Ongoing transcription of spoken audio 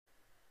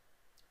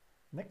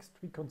Next,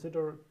 we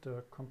consider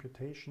the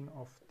computation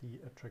of the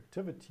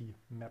attractivity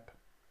map.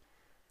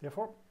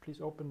 Therefore,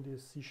 please open the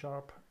C#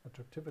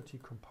 attractivity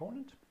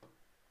component,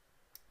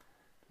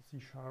 the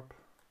C#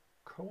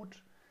 code.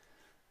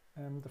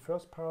 The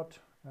first part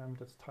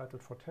that's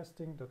titled for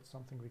testing, that's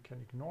something we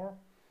can ignore.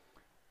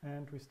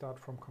 And we start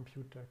from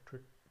compute the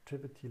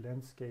attractivity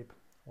landscape,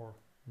 or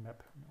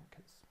map in our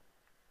case.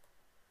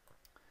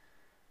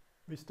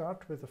 We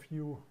start with a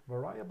few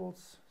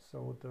variables.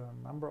 So the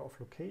number of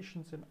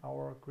locations in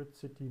our grid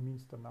city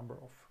means the number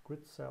of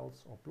grid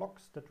cells or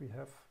blocks that we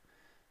have.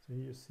 So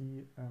here you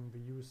see we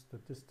use the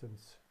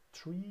distance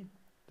tree.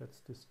 That's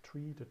this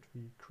tree that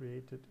we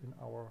created in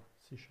our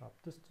C#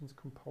 distance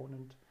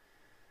component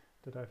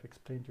that I've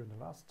explained to you in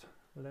the last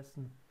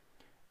lesson.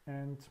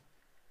 And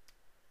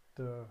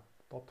the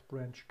dot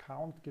branch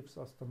count gives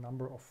us the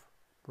number of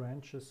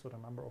branches, so the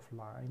number of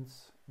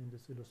lines in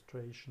this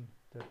illustration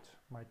that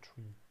my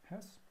tree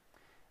has.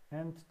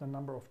 And the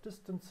number of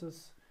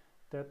distances,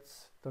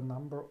 that's the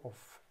number of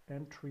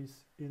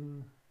entries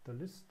in the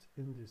list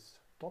in this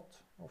dot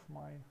of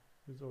my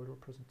visual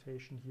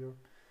representation here,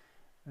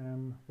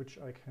 which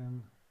I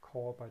can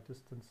call by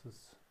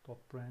distances dot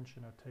branch,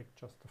 and I take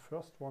just the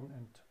first one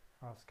and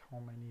ask how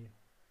many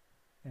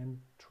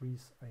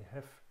entries I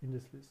have in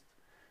this list,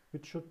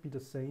 which should be the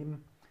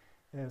same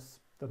as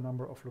the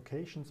number of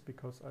locations,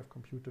 because I've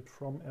computed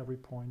from every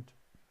point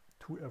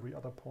to every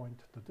other point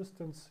the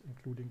distance,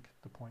 including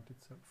the point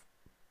itself,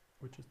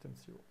 which is then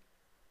 0.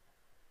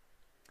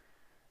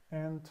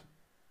 And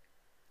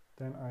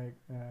then I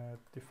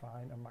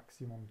define a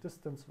maximum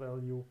distance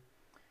value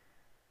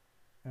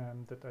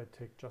that I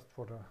take just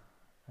for the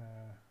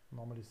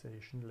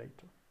normalization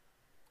later.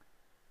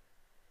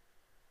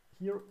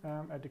 Here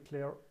I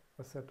declare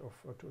a set of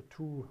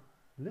two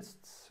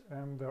lists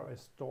where I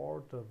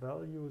store the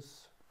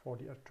values for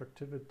the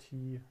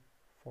attractivity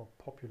for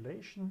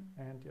population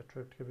and the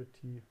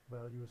attractivity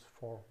values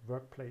for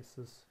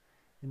workplaces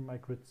in my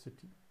grid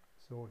city.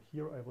 So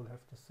here I will have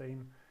the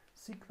same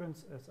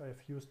sequence as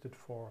I've used it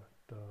for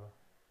the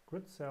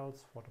grid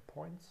cells, for the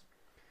points,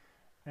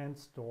 and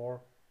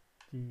store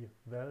the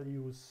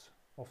values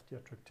of the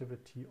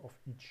attractivity of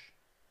each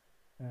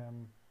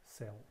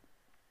cell.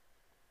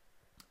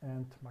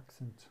 And max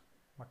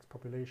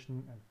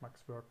population and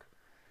max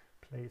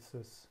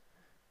workplaces,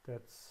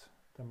 that's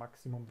the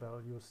maximum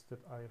values that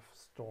I've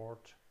stored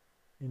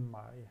in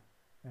my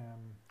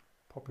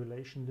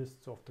population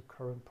lists of the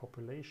current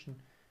population.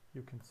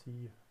 You can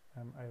see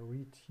I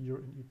read here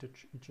in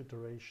each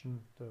iteration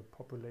the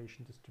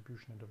population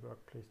distribution and the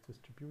workplace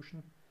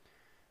distribution,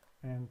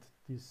 and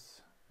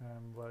these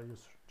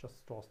values just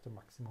stores the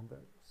maximum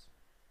values.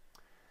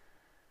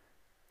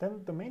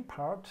 Then the main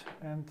part,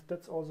 and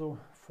that's also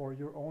for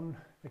your own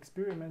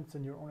experiments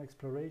and your own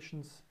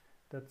explorations,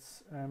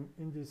 that's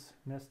in this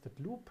nested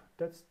loop.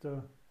 That's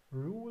the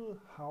rule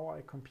how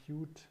I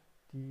compute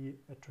the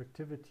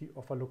attractivity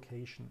of a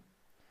location.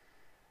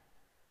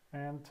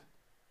 And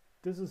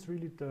this is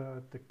really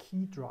the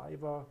key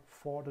driver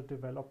for the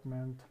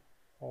development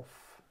of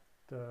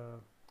the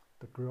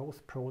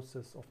growth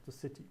process of the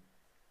city.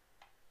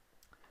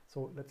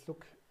 So let's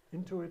look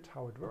into it,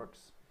 how it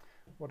works.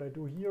 What I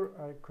do here,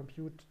 I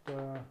compute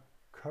the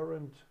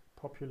current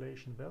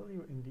population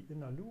value in the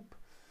inner loop.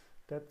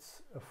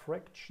 That's a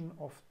fraction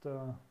of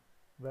the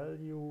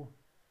value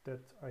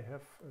that I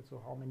have,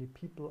 so how many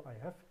people I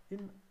have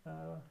in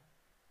a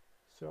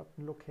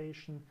certain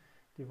location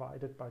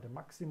divided by the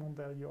maximum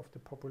value of the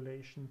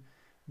population,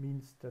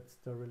 means that's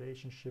the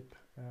relationship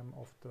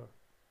of the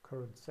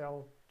current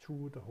cell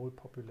to the whole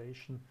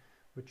population,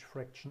 which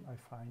fraction I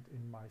find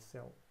in my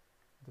cell.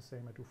 The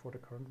same I do for the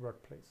current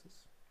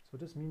workplaces. So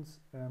this means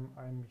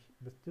I'm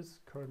with this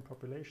current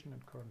population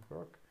and current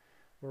work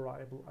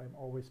variable, I'm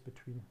always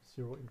between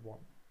 0 and 1,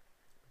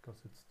 because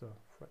it's the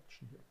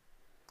fraction here.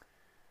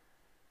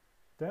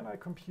 Then I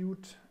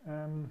compute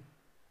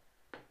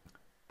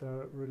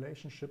the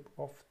relationship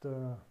of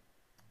the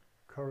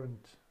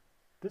current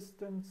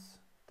distance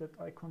that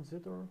I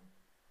consider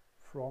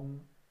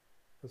from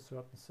a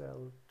certain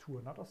cell to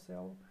another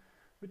cell,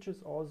 which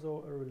is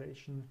also a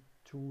relation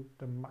to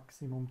the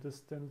maximum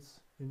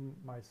distance in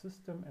my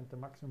system. And the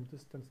maximum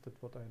distance, that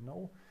what I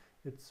know,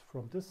 it's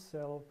from this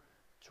cell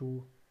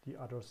to the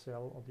other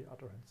cell on the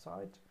other hand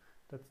side.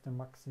 That's the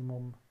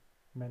maximum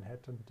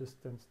Manhattan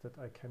distance that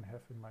I can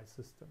have in my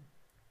system.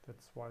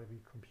 That's why we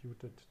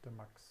computed the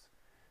max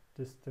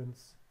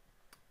distance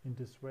in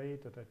this way,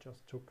 that I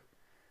just took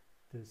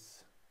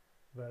this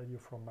value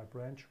from my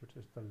branch, which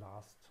is the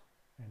last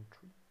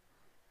entry.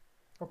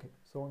 Okay,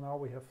 so now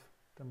we have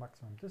the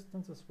maximum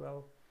distance as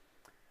well.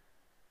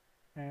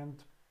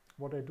 And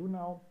what I do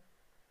now,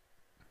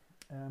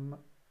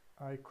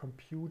 I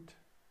compute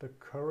the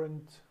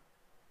current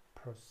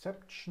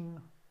perception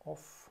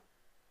of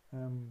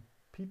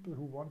people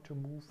who want to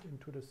move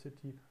into the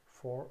city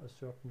for a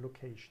certain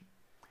location.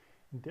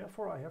 And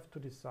therefore I have to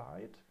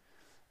decide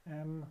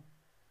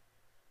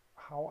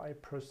how I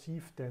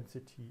perceive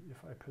density, if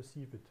I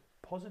perceive it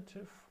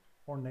positive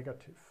or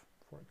negative,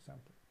 for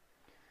example.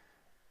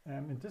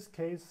 In this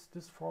case,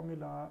 this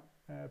formula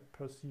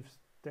perceives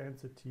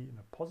density in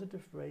a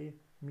positive way,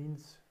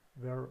 means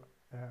where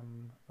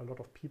a lot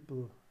of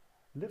people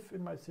live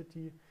in my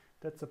city,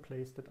 that's a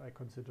place that I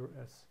consider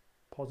as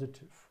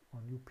positive,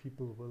 or new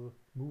people will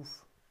move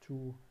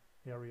to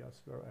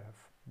areas where I have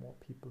more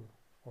people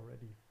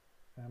already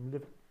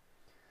living.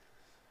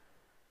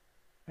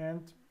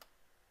 And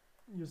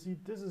you see,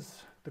 this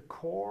is the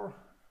core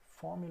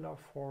formula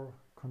for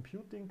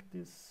computing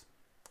this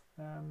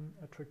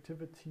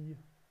attractivity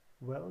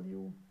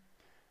value.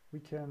 We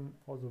can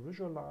also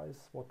visualize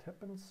what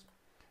happens.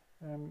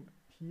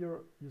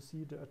 Here you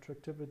see the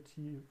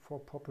attractivity for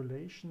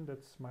population,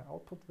 that's my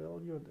output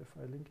value, and if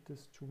I link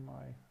this to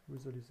my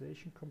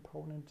visualization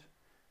component,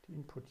 the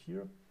input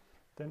here,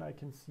 then I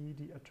can see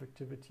the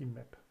attractivity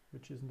map,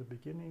 which is in the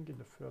beginning, in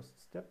the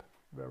first step,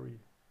 very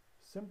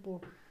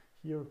simple.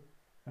 Here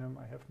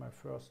I have my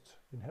first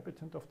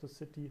inhabitant of the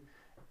city,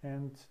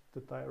 and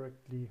the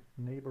directly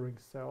neighboring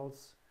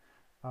cells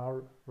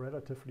are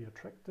relatively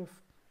attractive,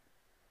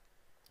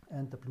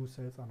 and the blue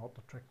cells are not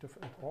attractive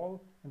at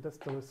all, and that's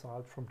the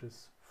result from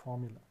this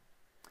formula.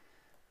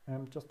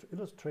 Just to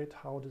illustrate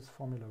how this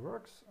formula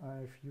works,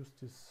 I've used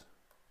this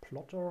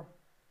plotter,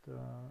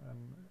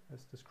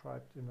 as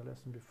described in the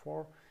lesson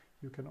before.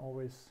 You can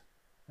always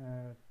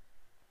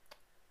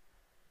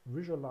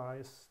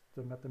visualize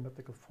the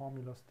mathematical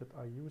formulas that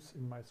I use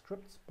in my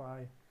scripts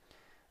by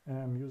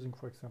using,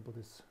 for example,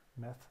 this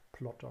math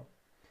plotter.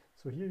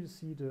 So here you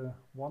see the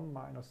 1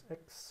 minus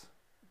x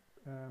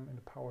in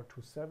the power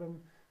to 7.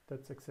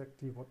 That's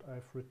exactly what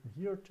I've written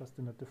here, just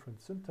in a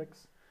different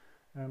syntax.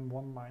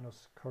 1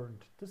 minus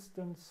current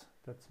distance,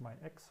 that's my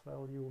x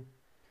value.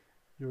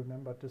 You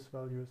remember this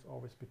value is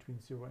always between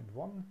 0 and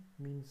 1,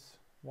 means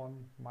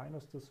 1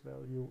 minus this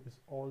value is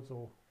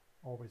also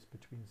always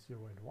between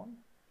 0 and 1.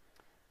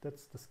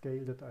 That's the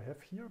scale that I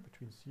have here,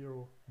 between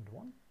 0 and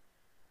 1.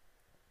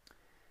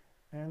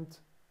 And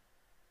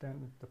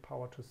then the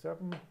power to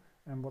 7.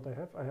 And what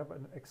I have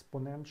an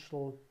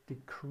exponential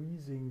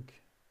decreasing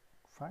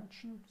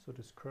function. So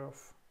this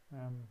curve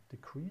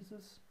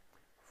decreases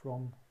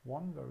from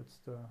 1, where it's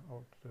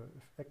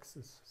if x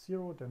is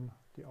 0, then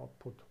the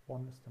output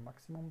 1 is the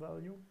maximum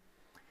value.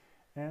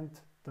 And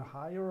the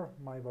higher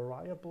my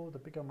variable, the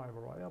bigger my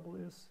variable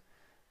is,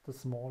 the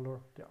smaller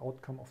the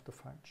outcome of the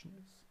function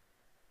is.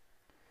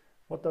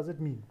 What does it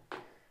mean?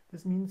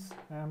 This means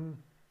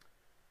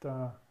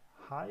the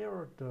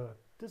higher the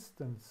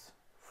distance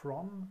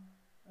from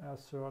a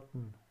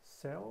certain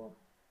cell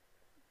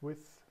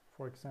with,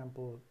 for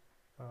example,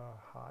 a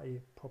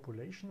high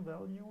population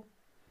value,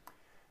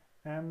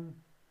 the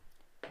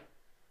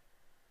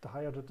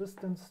higher the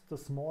distance, the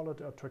smaller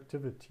the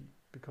attractivity,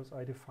 because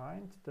I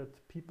defined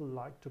that people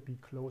like to be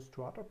close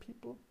to other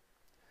people.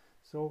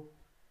 So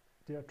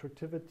the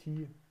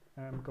attractivity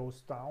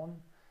goes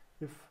down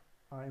if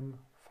I'm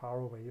far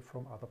away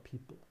from other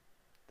people.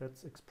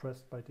 That's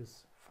expressed by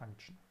this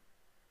function.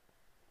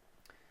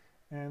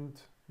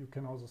 And you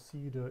can also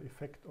see the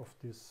effect of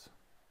this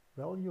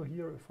value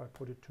here if I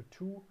put it to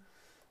 2,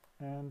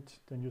 and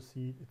then you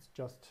see it's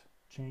just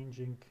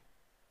changing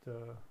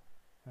the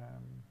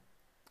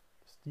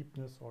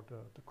steepness or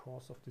the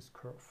course of this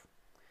curve.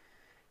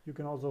 You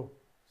can also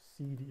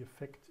see the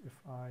effect if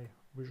I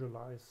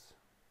visualize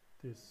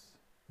this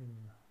in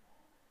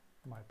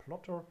my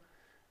plotter.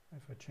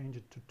 If I change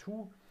it to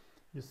 2,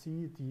 you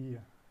see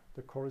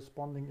the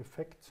corresponding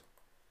effect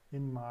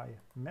in my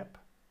map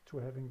to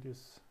having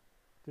this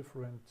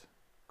different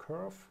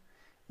curve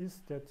is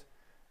that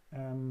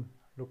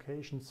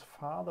locations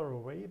farther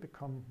away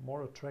become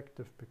more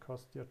attractive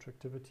because the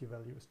attractivity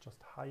value is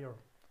just higher,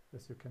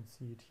 as you can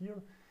see it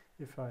here.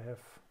 If I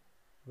have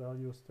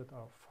values that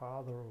are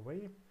farther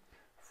away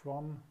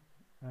from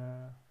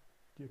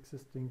the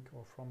existing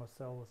or from a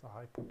cell with a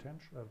high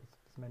potential,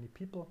 with many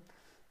people,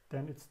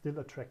 then it's still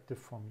attractive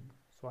for me.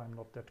 So I'm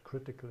not that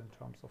critical in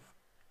terms of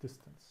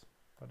distance.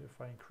 But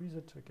if I increase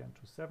it again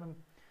to 7,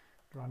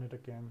 run it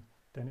again,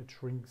 then it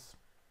shrinks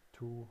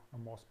to a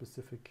more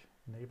specific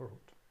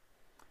neighborhood.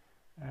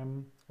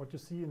 What you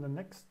see in the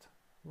next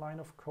line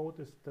of code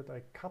is that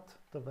I cut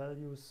the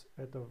values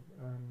at the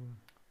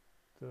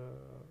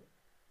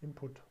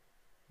input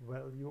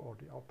value or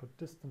the output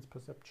distance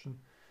perception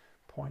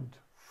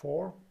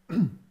 0.4.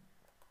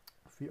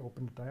 If we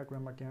open the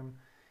diagram again,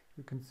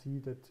 you can see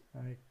that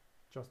I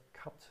just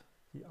cut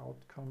the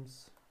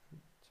outcomes,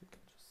 take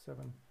it to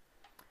 7,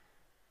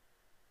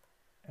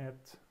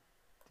 at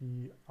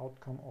the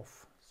outcome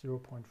of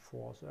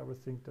 0.4. So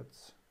everything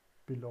that's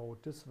below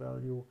this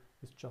value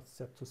is just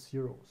set to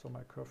 0. So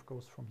my curve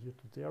goes from here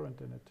to there, and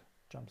then it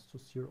jumps to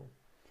 0.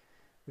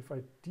 If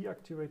I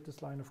deactivate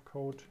this line of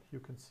code, you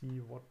can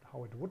see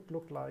how it would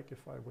look like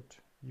if I would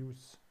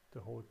use the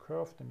whole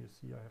curve. Then you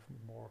see I have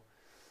more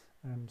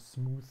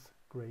smooth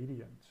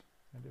gradient.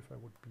 And if I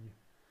would be,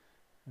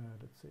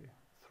 let's say,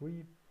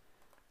 3,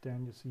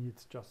 then you see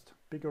it's just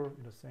bigger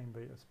in the same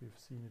way as we've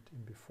seen it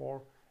in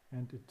before,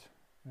 and it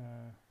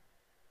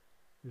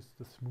is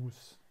the smooth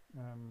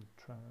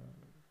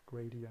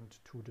gradient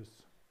to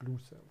this blue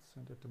cells.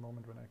 And at the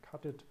moment when I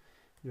cut it,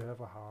 you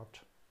have a hard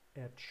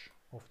edge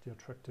of the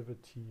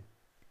attractivity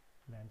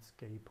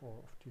landscape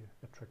or of the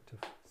attractive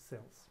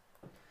cells.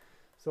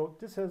 So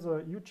this has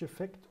a huge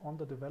effect on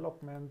the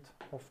development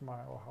of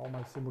how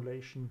my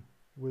simulation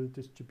will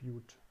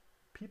distribute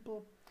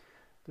people.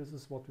 This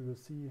is what we will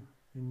see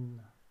in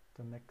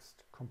the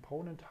next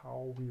component,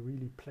 how we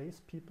really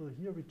place people.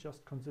 Here we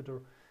just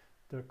consider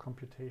the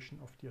computation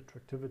of the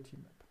attractivity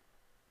map.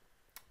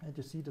 And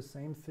you see the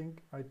same thing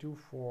I do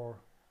for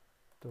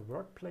the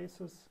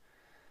workplaces,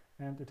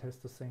 and it has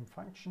the same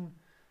function.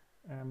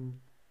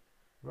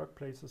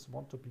 Workplaces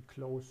want to be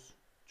close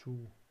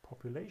to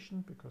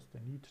population because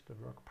they need the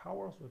work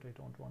power, so they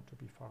don't want to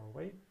be far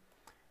away.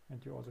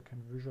 And you also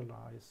can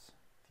visualize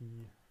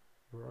the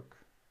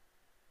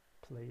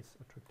workplace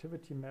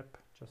attractivity map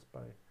just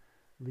by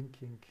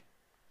linking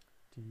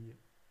the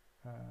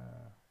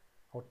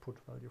output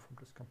value from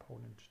this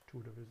component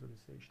to the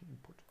visualization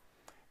input.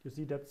 You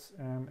see that's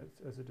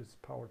as it is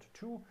powered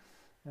 2,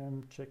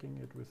 checking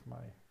it with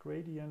my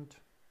gradient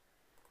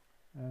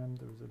and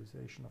the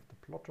visualization of the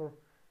plotter.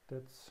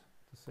 That's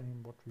the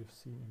same what we've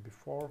seen in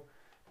before.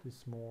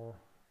 This more,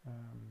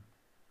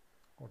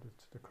 or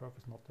the curve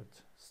is not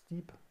that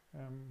steep,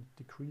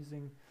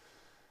 decreasing.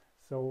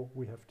 So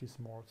we have this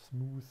more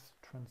smooth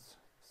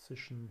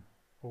transition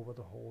over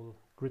the whole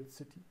grid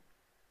city.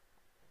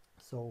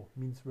 So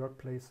means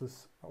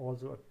workplaces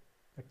also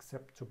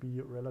accept to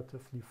be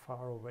relatively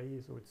far away,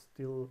 so it's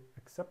still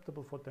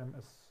acceptable for them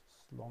as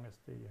long as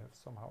they have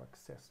somehow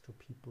access to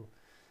people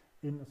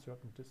in a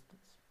certain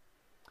distance.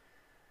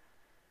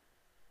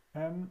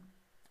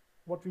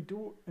 What we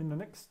do in the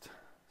next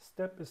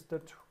step is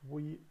that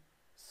we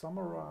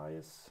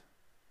summarize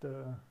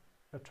the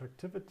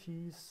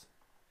attractivities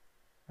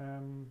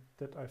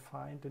that I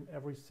find in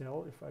every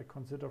cell. If I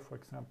consider, for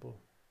example,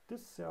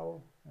 this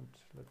cell, and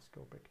let's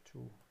go back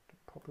to the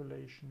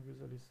population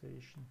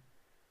visualization,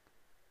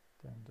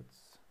 then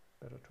that's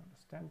better to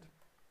understand.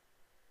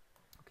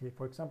 Okay,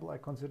 for example, I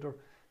consider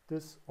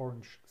this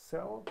orange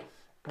cell,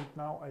 and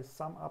now I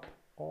sum up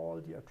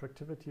all the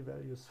attractivity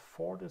values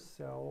for this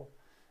cell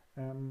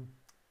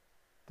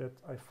that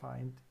I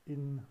find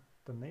in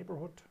the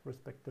neighborhood,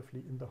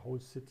 respectively in the whole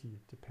city,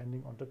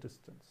 depending on the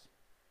distance.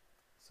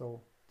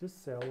 So this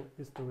cell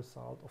is the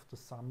result of the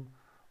sum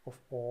of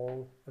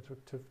all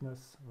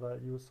attractiveness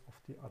values of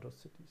the other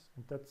cities,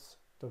 and that's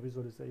the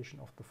visualization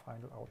of the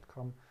final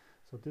outcome.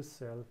 So this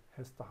cell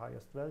has the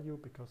highest value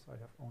because I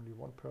have only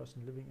one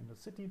person living in the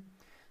city.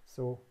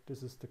 So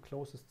this is the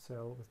closest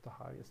cell with the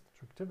highest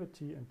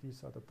attractivity, and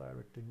these are the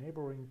directly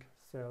neighboring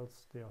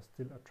cells. They are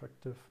still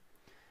attractive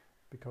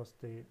because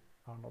they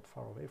are not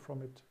far away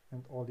from it,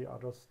 and all the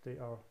others, they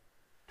are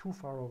too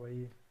far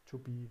away to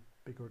be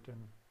bigger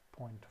than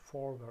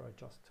 0.4, where I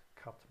just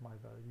cut my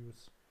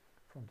values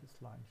from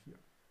this line here.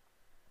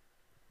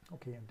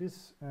 Okay, and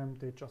this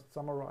they just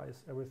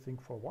summarize everything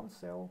for one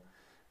cell,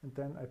 and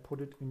then I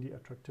put it in the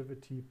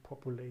attractivity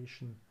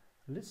population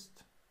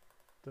list,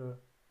 the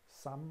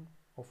sum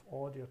of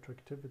all the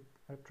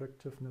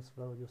attractiveness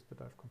values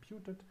that I've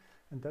computed,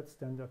 and that's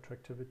then the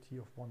attractivity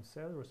of one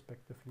cell.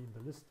 Respectively, in the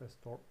list I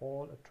store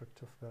all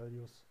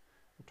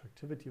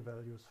attractivity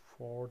values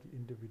for the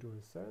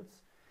individual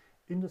cells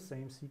in the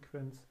same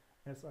sequence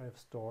as I have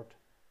stored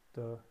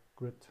the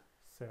grid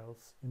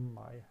cells in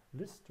my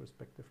list,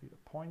 respectively the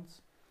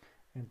points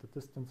and the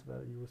distance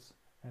values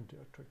and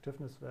the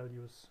attractiveness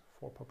values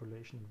for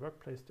population and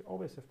workplace. They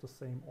always have the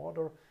same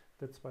order.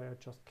 That's why I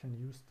just can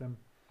use them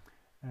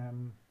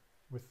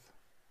with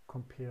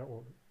compare,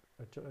 or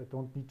I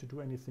don't need to do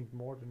anything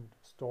more than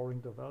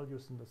storing the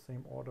values in the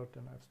same order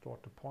than I've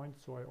stored the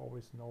points, so I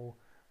always know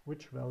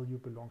which value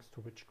belongs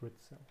to which grid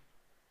cell.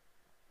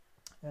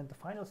 And the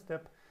final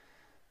step,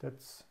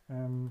 that's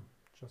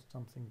just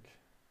something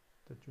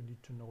that you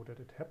need to know that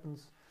it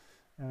happens.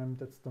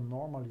 That's the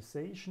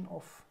normalization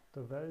of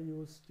the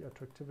values, the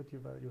attractivity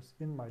values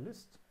in my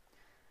list.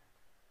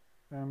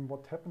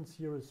 What happens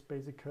here is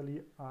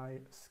basically I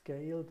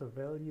scale the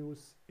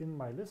values in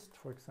my list,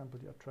 for example,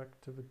 the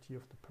attractivity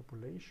of the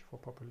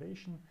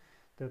population,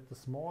 that the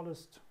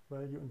smallest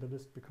value in the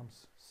list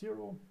becomes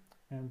 0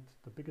 and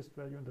the biggest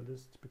value in the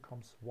list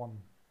becomes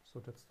 1. So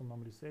that's the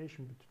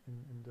normalization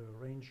in the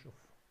range of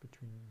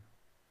between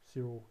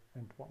 0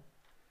 and 1.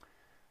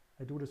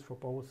 I do this for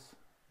both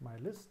my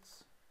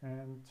lists,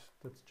 and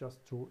that's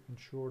just to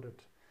ensure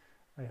that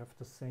I have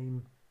the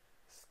same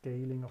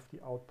scaling of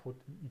the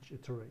output in each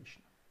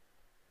iteration.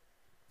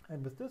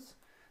 And with this,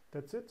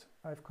 that's it.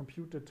 I've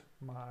computed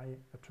my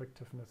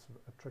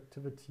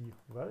attractivity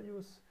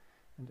values,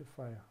 and if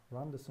I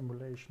run the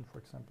simulation, for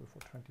example, for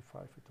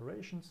 25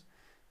 iterations,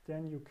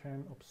 then you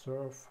can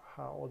observe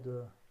how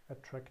the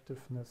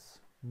attractiveness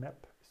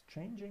map is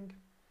changing.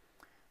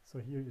 So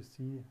here you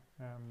see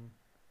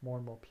more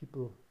and more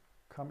people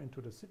come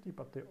into the city,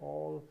 but they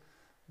all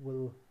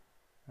will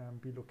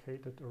be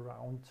located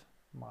around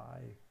my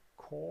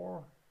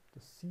core, the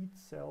seed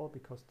cell,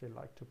 because they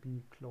like to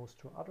be close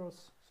to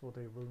others, so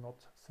they will not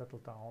settle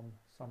down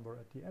somewhere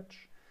at the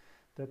edge.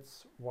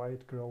 That's why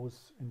it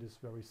grows in this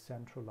very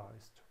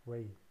centralized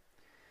way.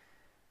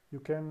 You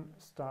can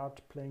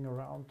start playing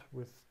around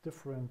with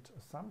different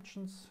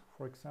assumptions.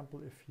 For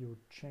example, if you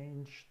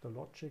change the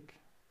logic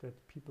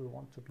that people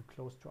want to be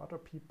close to other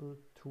people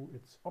to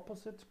its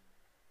opposite.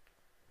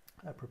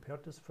 I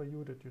prepared this for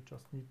you, that you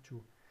just need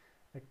to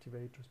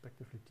activate,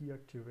 respectively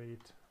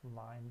deactivate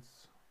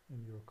lines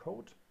in your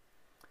code.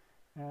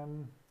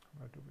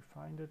 Where do we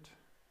find it?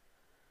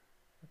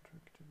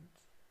 Attractivity.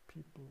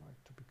 People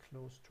like to be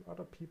close to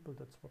other people.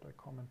 That's what I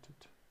commented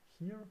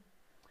here.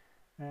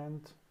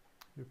 And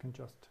you can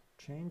just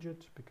change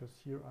it, because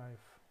here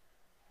I've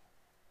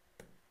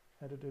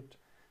added it.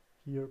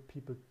 Here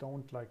people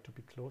don't like to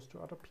be close to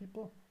other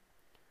people.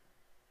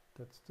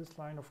 That's this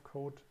line of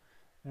code.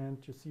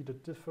 And you see the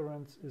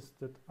difference is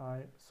that I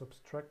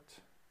subtract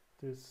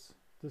this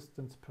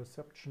distance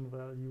perception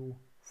value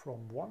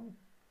from 1.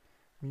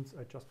 Means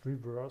I just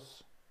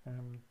reverse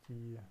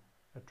the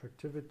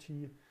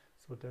attractivity,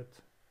 so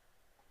that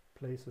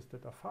places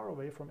that are far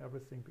away from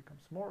everything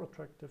becomes more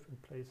attractive,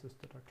 and places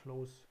that are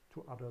close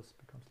to others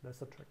becomes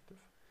less attractive.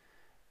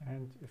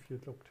 And if you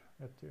looked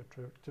at the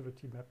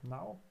attractivity map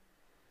now,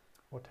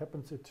 what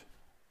happens, it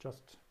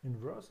just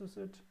inverses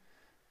it,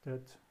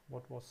 that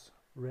what was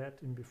red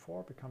in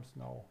before becomes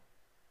now,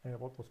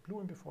 what was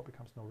blue in before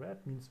becomes now red,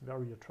 means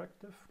very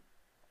attractive.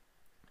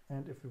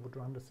 And if we would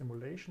run the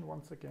simulation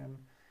once again,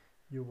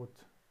 you would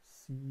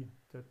see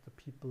that the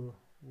people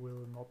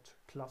will not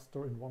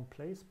cluster in one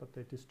place, but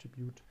they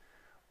distribute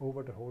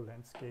over the whole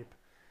landscape,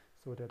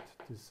 so that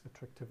this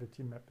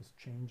attractivity map is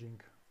changing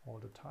all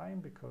the time,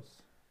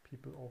 because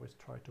people always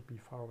try to be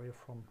far away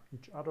from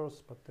each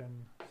others, but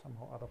then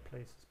somehow other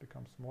places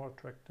becomes more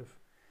attractive.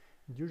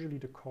 And usually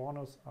the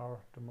corners are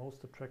the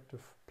most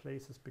attractive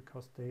places,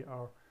 because they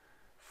are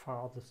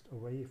farthest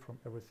away from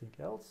everything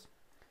else.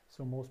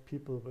 So most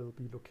people will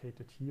be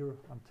located here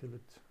until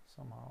it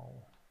somehow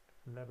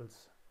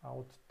levels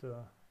out the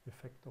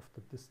effect of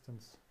the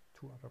distance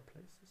to other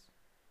places.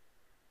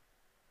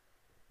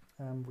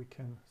 We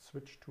can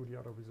switch to the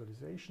other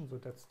visualization. So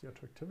that's the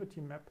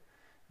attractivity map.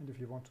 And if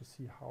you want to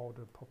see how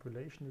the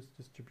population is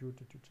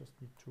distributed, you just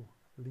need to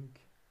link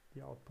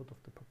the output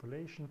of the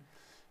population.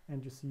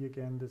 And you see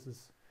again, this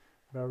is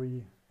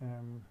very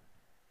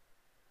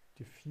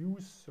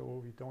diffuse.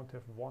 So we don't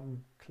have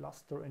one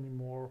cluster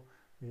anymore.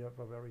 We have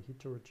a very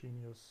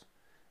heterogeneous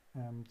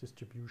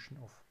distribution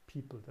of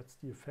people. That's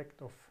the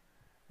effect of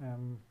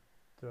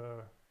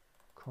the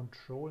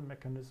control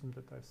mechanism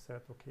that I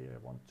said, okay, I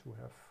want to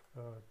have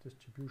a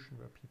distribution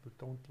where people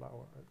don't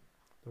like,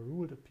 the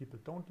rule that people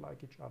don't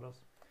like each other.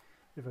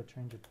 If I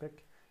change it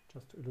back,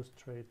 just to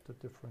illustrate the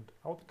different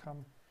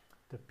outcome,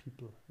 that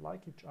people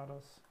like each other,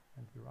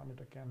 and we run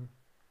it again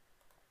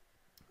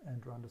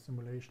and run the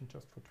simulation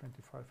just for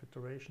 25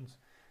 iterations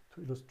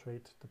to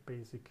illustrate the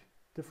basic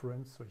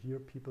difference. So here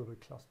people will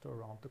cluster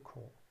around the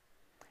core.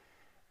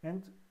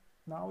 And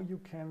now you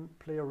can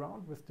play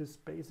around with this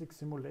basic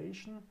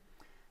simulation.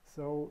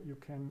 So you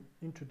can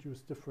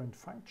introduce different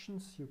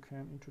functions, you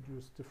can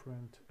introduce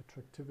different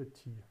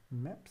attractivity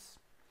maps,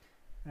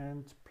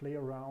 and play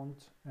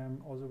around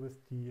also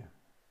with the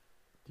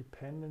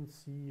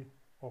dependency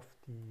of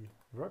the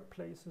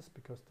workplaces,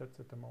 because that's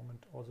at the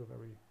moment also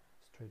very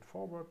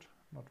straightforward,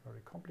 not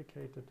very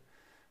complicated.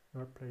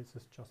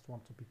 Workplaces just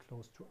want to be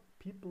close to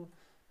people,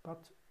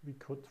 but we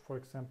could, for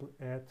example,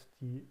 add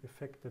the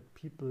effect that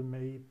people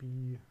may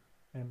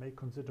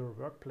consider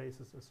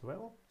workplaces as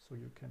well. So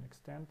you can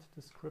extend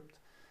the script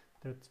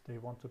that they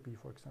want to be,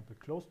 for example,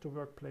 close to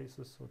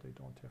workplaces, so they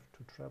don't have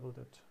to travel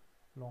that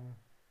long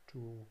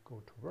to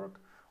go to work,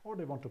 or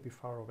they want to be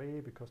far away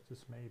because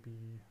this may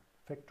be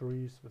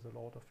factories with a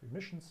lot of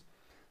emissions,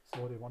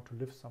 so they want to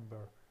live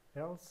somewhere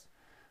else.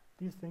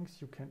 These things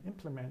you can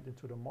implement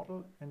into the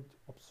model and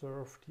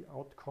observe the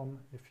outcome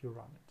if you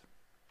run it.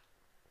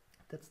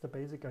 That's the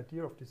basic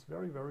idea of this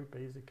very, very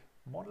basic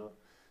model,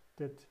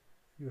 that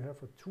you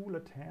have a tool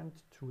at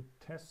hand to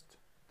test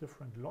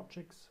different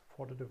logics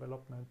for the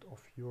development of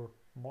your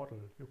model.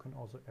 You can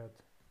also add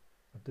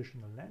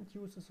additional land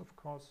uses, of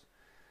course,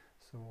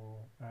 so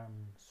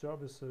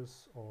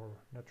services or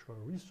natural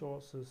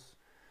resources,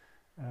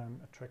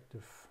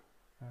 attractive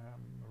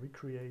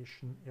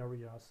recreation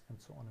areas, and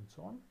so on and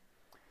so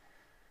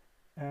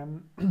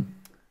on.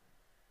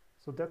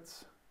 So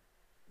that's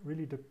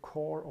really the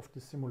core of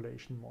the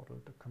simulation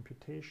model, the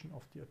computation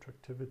of the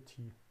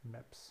attractivity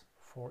maps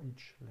for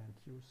each land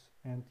use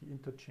and the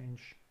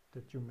interchange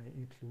that you may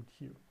include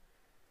here.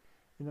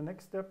 In the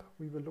next step,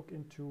 we will look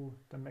into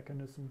the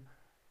mechanism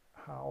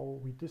how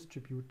we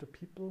distribute the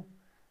people,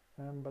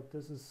 but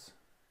this is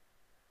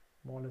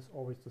more or less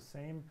always the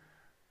same.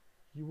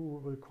 You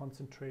will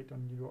concentrate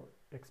on your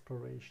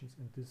explorations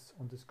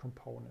on this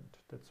component.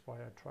 That's why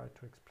I try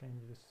to explain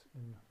this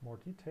in more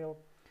detail.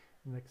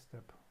 Next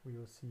step, we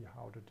will see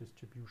how the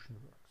distribution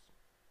works.